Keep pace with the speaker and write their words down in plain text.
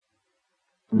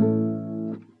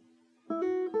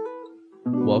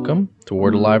Welcome to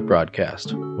Word Alive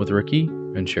Broadcast with Ricky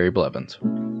and Sherry Blevins.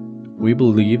 We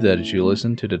believe that as you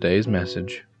listen to today's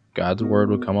message, God's Word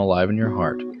will come alive in your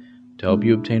heart to help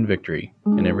you obtain victory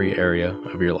in every area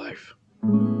of your life.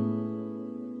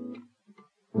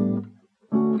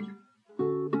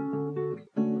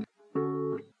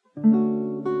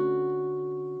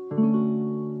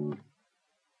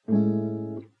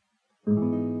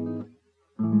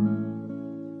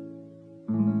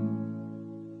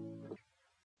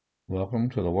 Welcome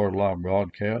to the Word Alive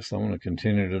broadcast. I want to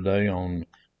continue today on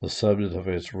the subject of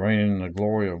it's raining the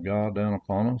glory of God down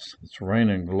upon us. It's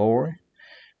raining glory.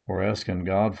 We're asking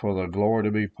God for the glory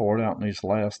to be poured out in these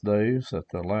last days, that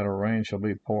the latter rain shall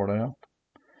be poured out,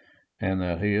 and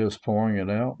that He is pouring it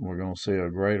out. We're going to see a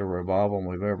greater revival than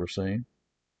we've ever seen.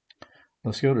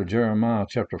 Let's go to Jeremiah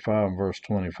chapter 5 and verse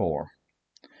 24.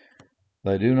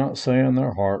 They do not say in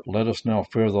their heart, let us now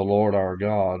fear the Lord our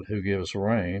God, who gives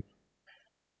rain,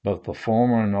 but the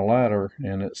former and the latter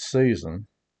in its season.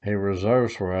 He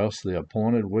reserves for us the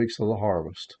appointed weeks of the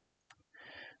harvest.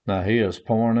 Now He is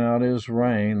pouring out His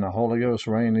rain, the Holy Ghost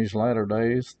rain, these latter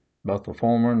days, both the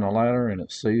former and the latter in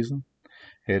its season.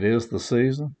 It is the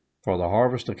season for the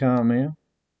harvest to come in.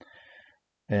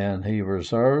 And He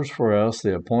reserves for us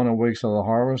the appointed weeks of the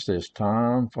harvest. It's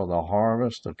time for the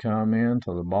harvest to come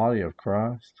into the body of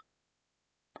Christ.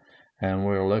 And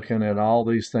we're looking at all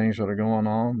these things that are going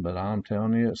on, but I'm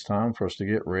telling you, it's time for us to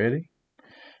get ready,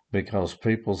 because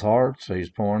people's hearts, He's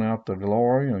pouring out the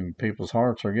glory, and people's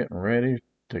hearts are getting ready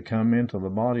to come into the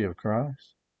body of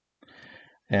Christ.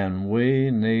 And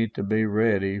we need to be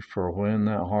ready for when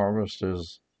that harvest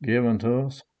is given to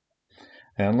us.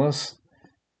 And let's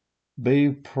be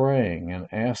praying and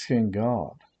asking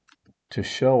God to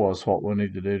show us what we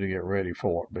need to do to get ready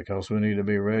for it, because we need to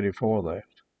be ready for that.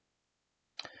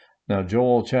 Now,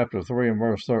 Joel chapter 3 and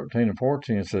verse 13 and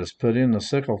 14 says, put in the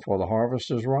sickle, for the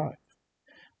harvest is ripe.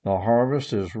 The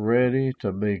harvest is ready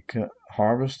to be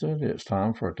harvested. It's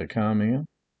time for it to come in.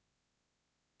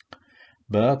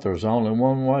 But there's only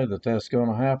one way that that's going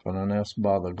to happen, and that's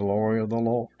by the glory of the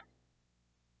Lord.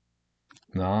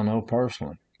 Now, I know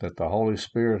personally that the Holy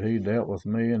Spirit, He dealt with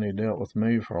me, and He dealt with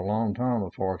me for a long time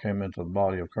before I came into the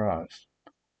body of Christ.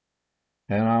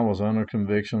 And I was under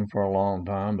conviction for a long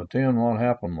time. But then what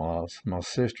happened was, my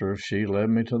sister, she led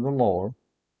me to the Lord.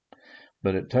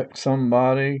 But it took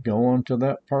somebody going to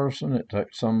that person. It took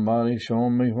somebody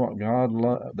showing me what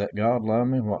that God loved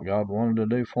me, what God wanted to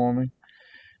do for me,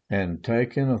 and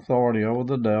taking authority over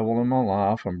the devil in my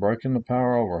life and breaking the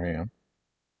power over him.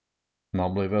 And I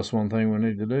believe that's one thing we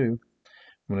need to do.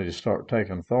 We need to start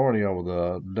taking authority over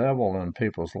the devil in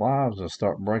people's lives and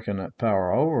start breaking that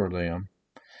power over them,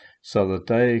 so that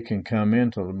they can come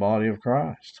into the body of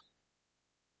Christ.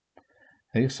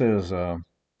 He says,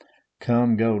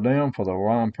 come, go down, for the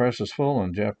wine press is full,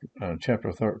 in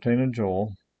chapter 13 of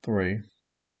Joel 3.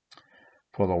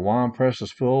 For the wine press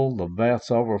is full, the vats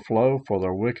overflow, for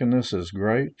their wickedness is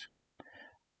great.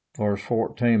 Verse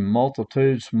 14,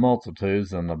 multitudes,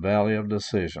 multitudes in the valley of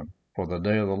decision, for the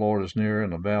day of the Lord is near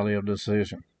in the valley of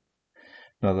decision.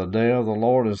 Now the day of the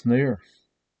Lord is near,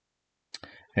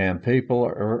 and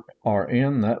people are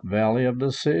in that valley of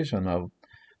decision of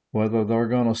whether they're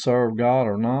going to serve God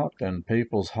or not, and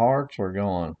people's hearts are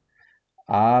going,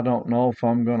 I don't know if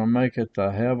I'm going to make it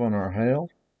to heaven or hell.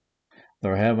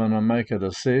 They're having to make a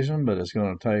decision, but it's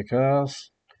going to take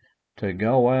us to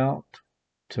go out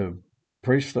to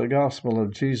preach the gospel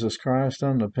of Jesus Christ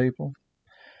unto people.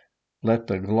 Let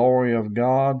the glory of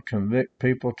God convict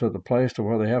people to the place to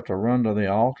where they have to run to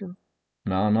the altar.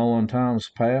 Now, I know in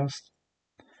times past,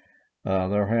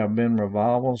 there have been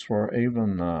revivals where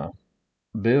even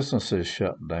businesses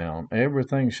shut down.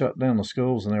 Everything shut down, the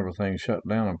schools and everything shut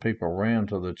down, and people ran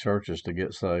to the churches to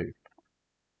get saved.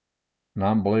 And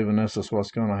I'm believing this is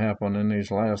what's going to happen in these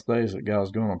last days, that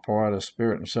God's going to pour out His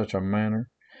Spirit in such a manner.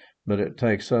 But it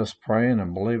takes us praying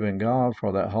and believing God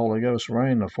for that Holy Ghost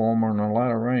rain, the former and the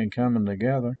latter rain coming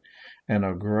together. And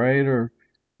the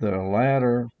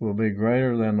latter will be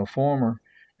greater than the former.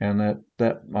 And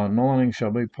that anointing shall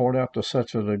be poured out to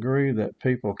such a degree that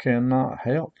people cannot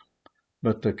help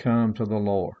but to come to the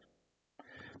Lord.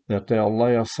 That they'll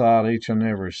lay aside each and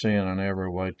every sin and every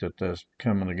weight that's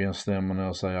coming against them, and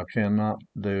they'll say, I cannot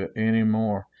do it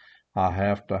anymore. I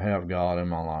have to have God in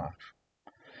my life.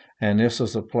 And this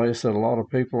is a place that a lot of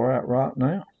people are at right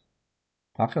now.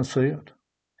 I can see it.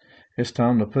 It's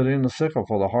time to put in the sickle,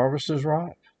 for the harvest is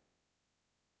ripe.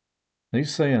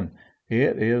 He's saying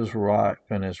it is ripe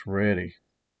and it's ready.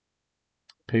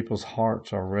 People's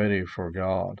hearts are ready for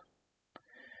God.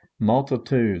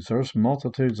 There's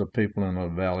multitudes of people in the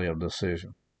valley of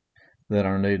decision. that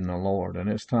are needing the Lord. And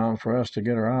it's time for us to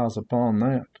get our eyes upon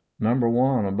that. Number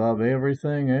one, above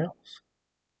everything else.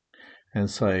 And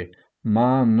say,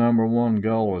 my number one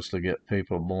goal is to get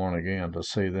people born again, to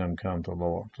see them come to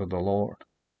the Lord.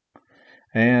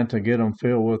 And to get them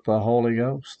filled with the Holy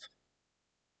Ghost.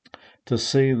 To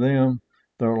see them,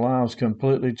 their lives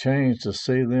completely changed, to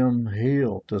see them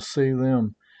healed, to see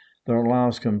them, their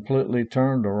lives completely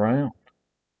turned around.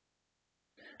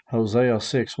 Hosea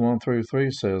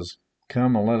 6:1-3 says,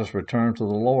 come and let us return to the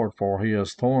Lord, for he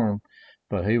is torn,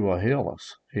 but he will heal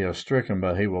us. He is stricken,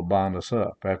 but he will bind us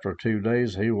up. After 2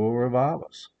 days he will revive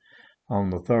us. On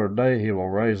the third day he will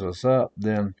raise us up,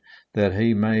 then that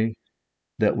we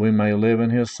may live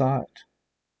in his sight.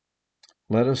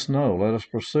 Let us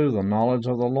pursue the knowledge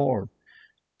of the Lord,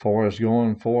 for his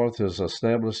going forth is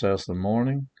established as the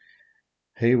morning.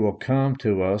 He will come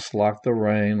to us like the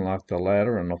rain, like the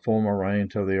latter and the former rain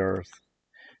to the earth.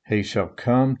 He shall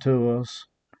come to us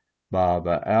by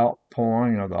the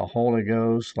outpouring of the Holy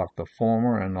Ghost, like the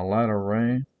former and the latter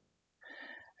rain,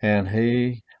 and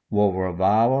he will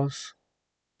revive us.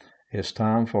 It's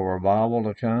time for revival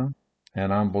to come,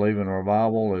 and I'm believing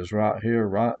revival is right here,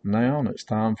 right now, and it's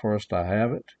time for us to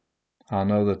have it. I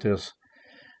know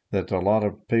that a lot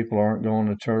of people aren't going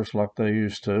to church like they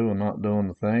used to and not doing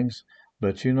the things,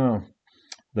 but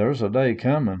there's a day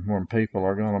coming when people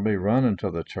are going to be running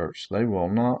to the church. They will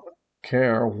not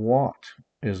care what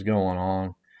is going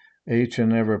on. Each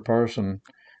and every person,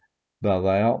 by the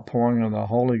outpouring of the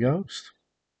Holy Ghost,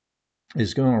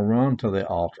 is going to run to the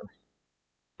altar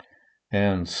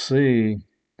and see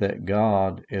that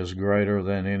God is greater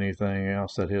than anything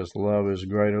else, that his love is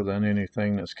greater than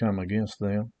anything that's come against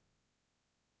them.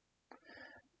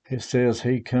 It says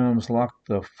he comes like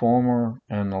the former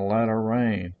and the latter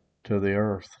rain to the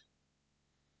earth.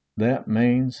 That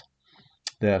means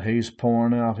that he's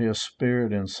pouring out his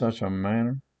Spirit in such a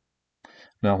manner.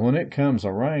 Now, when it comes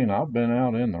to rain, I've been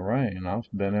out in the rain. I've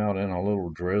been out in a little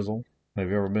drizzle. Have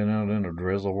you ever been out in a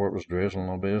drizzle where it was drizzling a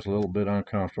little bit? It's a little bit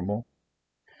uncomfortable.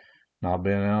 And I've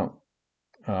been out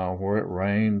where it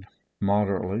rained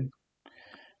moderately.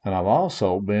 And I've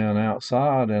also been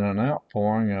outside in an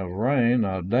outpouring of rain,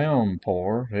 a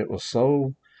downpour. It was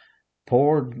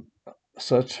poured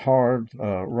such hard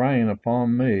rain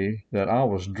upon me that I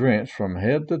was drenched from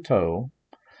head to toe.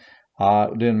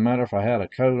 It didn't matter if I had a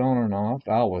coat on or not.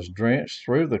 I was drenched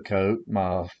through the coat.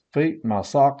 My feet, my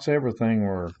socks, everything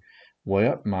were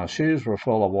wet. My shoes were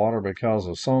full of water because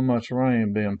of so much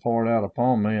rain being poured out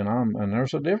upon me. And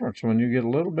there's a difference when you get a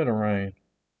little bit of rain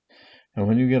and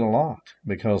when you get a lot.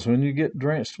 Because when you get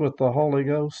drenched with the Holy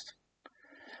Ghost,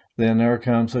 then there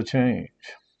comes a change.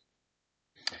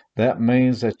 That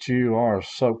means that you are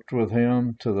soaked with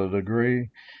him to the degree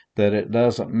that it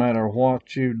doesn't matter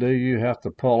what you do, you have to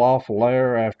pull off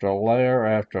layer after layer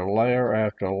after layer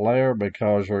after layer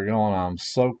because you're going, I'm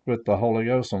soaked with the Holy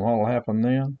Ghost. And what will happen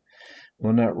then?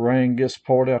 When that rain gets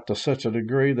poured out to such a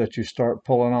degree that you start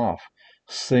pulling off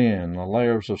sin, the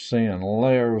layers of sin,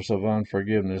 layers of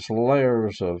unforgiveness,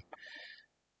 layers and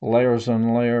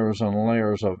layers and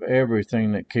layers of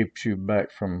everything that keeps you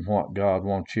back from what God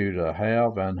wants you to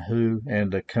have and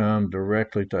to come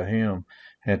directly to him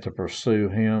and to pursue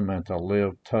him and to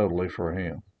live totally for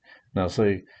him. Now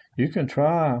see, you can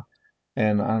try,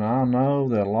 and I know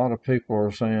that a lot of people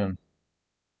are saying,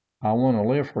 I want to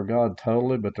live for God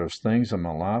totally, but there's things in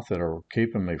my life that are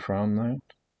keeping me from that.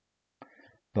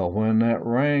 But when that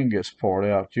rain gets poured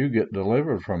out, you get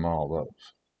delivered from all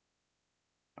those.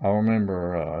 I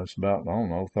remember it's about,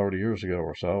 30 years ago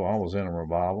or so, I was in a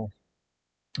revival.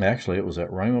 Actually, it was at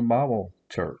Rhema Bible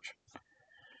Church.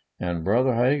 And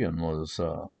Brother Hagin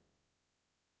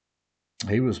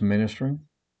he was ministering.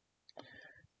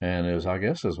 And I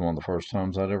guess it was one of the first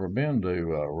times I'd ever been to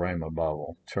Rhema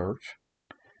Bible Church.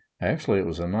 Actually, it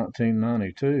was in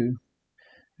 1992.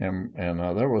 And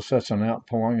there was such an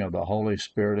outpouring of the Holy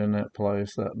Spirit in that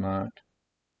place that night.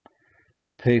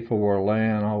 People were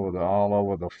laying all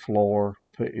over the floor.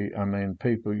 There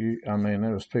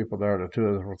was people there at 2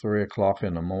 or 3 o'clock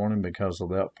in the morning because of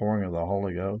the outpouring of the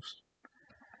Holy Ghost.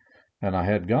 And I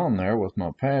had gone there with my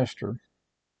pastor,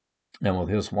 and with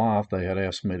his wife, they had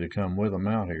asked me to come with them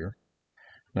out here.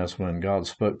 That's when God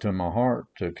spoke to my heart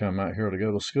to come out here to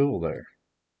go to school there.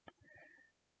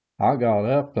 I got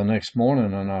up the next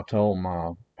morning and I told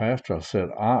my pastor, I said,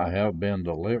 I have been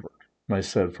delivered. They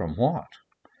said, from what?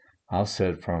 I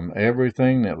said, from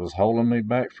everything that was holding me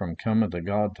back from coming to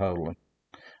God totally.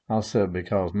 I said,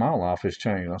 because my life has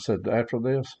changed. I said, after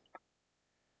this,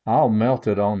 I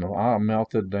melted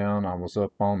down. I was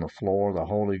up on the floor. The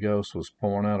Holy Ghost was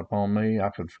pouring out upon me.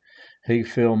 He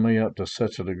filled me up to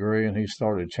such a degree, and he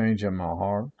started changing my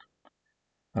heart.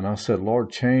 And I said,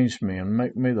 Lord, change me and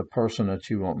make me the person that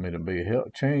you want me to be.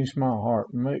 Change my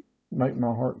heart. Make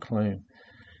my heart clean.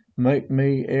 Make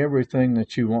me everything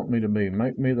that you want me to be.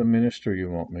 Make me the minister you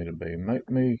want me to be. Make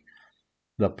me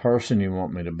the person you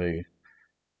want me to be.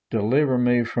 Deliver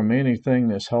me from anything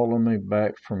that's holding me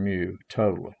back from you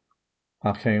totally.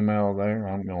 I came out of there,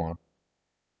 I'm going,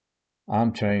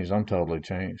 I'm changed. I'm totally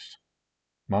changed.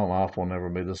 My life will never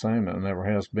be the same. It never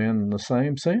has been the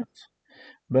same since.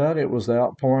 But it was the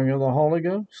outpouring of the Holy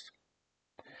Ghost.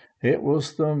 It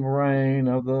was the rain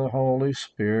of the Holy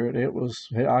Spirit.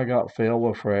 I got filled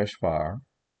with fresh fire,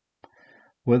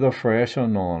 with a fresh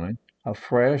anointing, a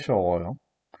fresh oil.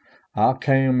 I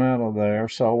came out of there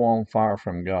so on fire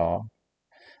from God,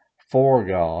 for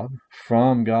God,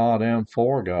 from God and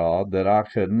for God, that I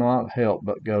could not help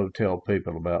but go tell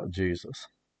people about Jesus.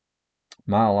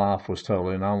 My life was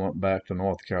totally, and I went back to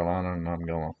North Carolina, and I'm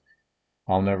going,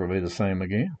 I'll never be the same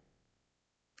again.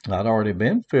 I'd already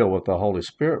been filled with the Holy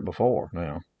Spirit before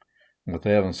now. With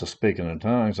the evidence of speaking in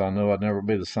tongues, I knew I'd never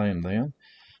be the same then.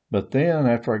 But then,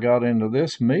 after I got into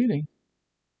this meeting,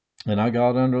 and I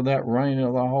got under that rain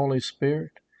of the Holy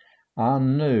Spirit, I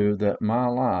knew that my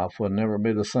life would never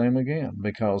be the same again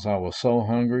because I was so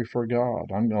hungry for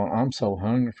God. I'm so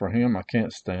hungry for Him, I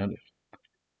can't stand it.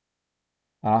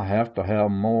 I have to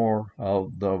have more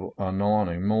of the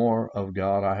anointing, more of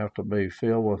God. I have to be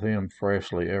filled with Him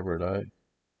freshly every day.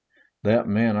 That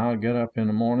meant I'd get up in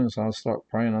the mornings, I'd start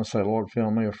praying, I'd say, Lord,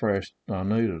 fill me afresh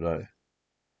anew today.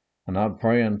 And I'd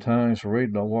pray in tongues,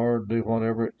 read the Word, do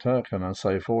whatever it took, and I'd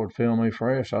say, Lord, fill me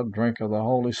fresh. I'd drink of the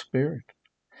Holy Spirit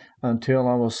until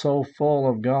I was so full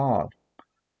of God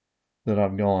that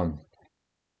I'm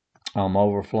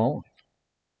overflowing,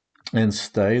 and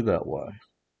stay that way.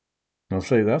 Now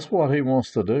see, that's what He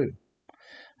wants to do.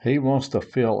 He wants to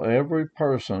fill every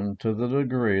person to the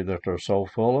degree that they're so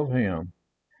full of Him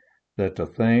that the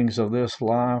things of this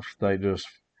life, they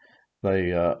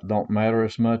don't matter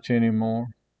as much anymore.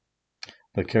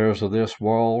 The cares of this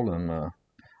world and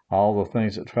all the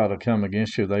things that try to come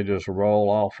against you, they just roll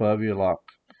off of you like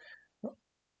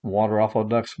water off a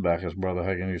duck's back, as Brother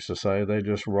Hagin used to say. They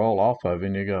just roll off of you,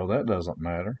 and you go, that doesn't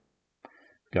matter.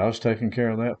 God's taking care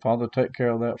of that. Father, take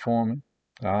care of that for me.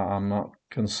 I'm not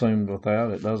consumed with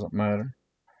that. It doesn't matter.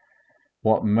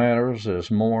 What matters is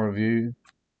more of you,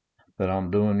 that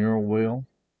I'm doing your will,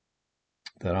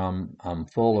 that I'm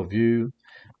full of you,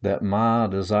 that my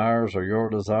desires are your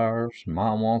desires,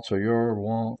 my wants are your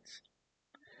wants.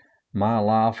 My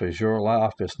life is your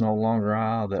life. It's no longer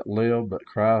I that live, but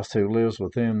Christ who lives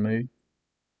within me.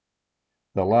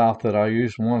 The life that I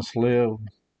once lived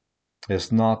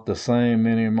is not the same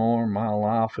anymore. My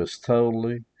life is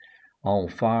totally on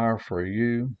fire for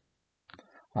you.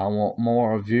 I want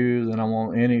more of you than I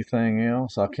want anything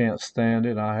else. I can't stand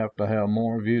it. I have to have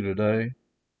more of you today.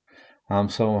 I'm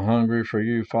so hungry for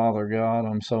you, Father God.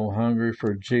 I'm so hungry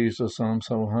for Jesus. I'm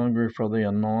so hungry for the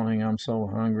anointing. I'm so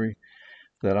hungry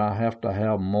that I have to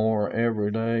have more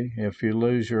every day. If you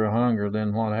lose your hunger,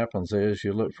 then what happens is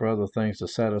you look for other things to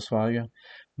satisfy you.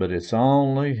 But it's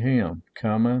only Him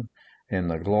coming in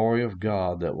the glory of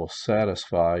God that will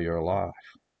satisfy your life.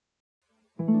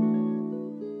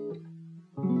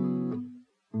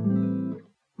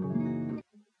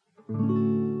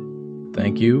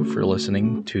 Thank you for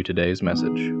listening to today's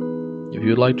message. If you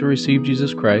would like to receive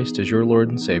Jesus Christ as your Lord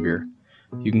and Savior,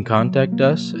 you can contact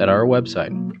us at our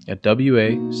website at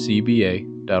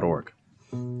wacba.org.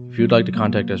 If you would like to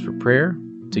contact us for prayer,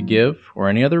 to give, or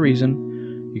any other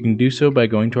reason, you can do so by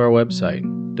going to our website,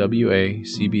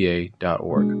 wacba.org,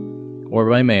 or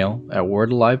by mail at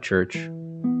Word Alive Church,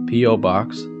 P.O.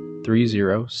 Box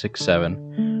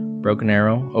 3067, Broken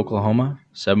Arrow, Oklahoma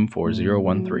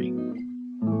 74013.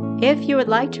 If you would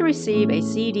like to receive a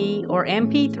CD or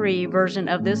MP3 version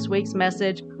of this week's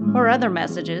message or other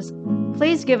messages,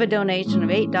 please give a donation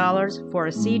of $8 for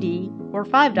a CD or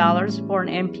 $5 for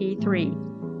an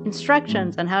MP3.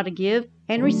 Instructions on how to give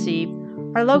and receive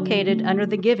are located under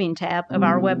the Giving tab of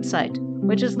our website,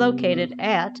 which is located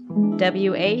at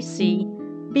wacba.org.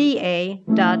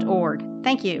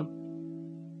 Thank you.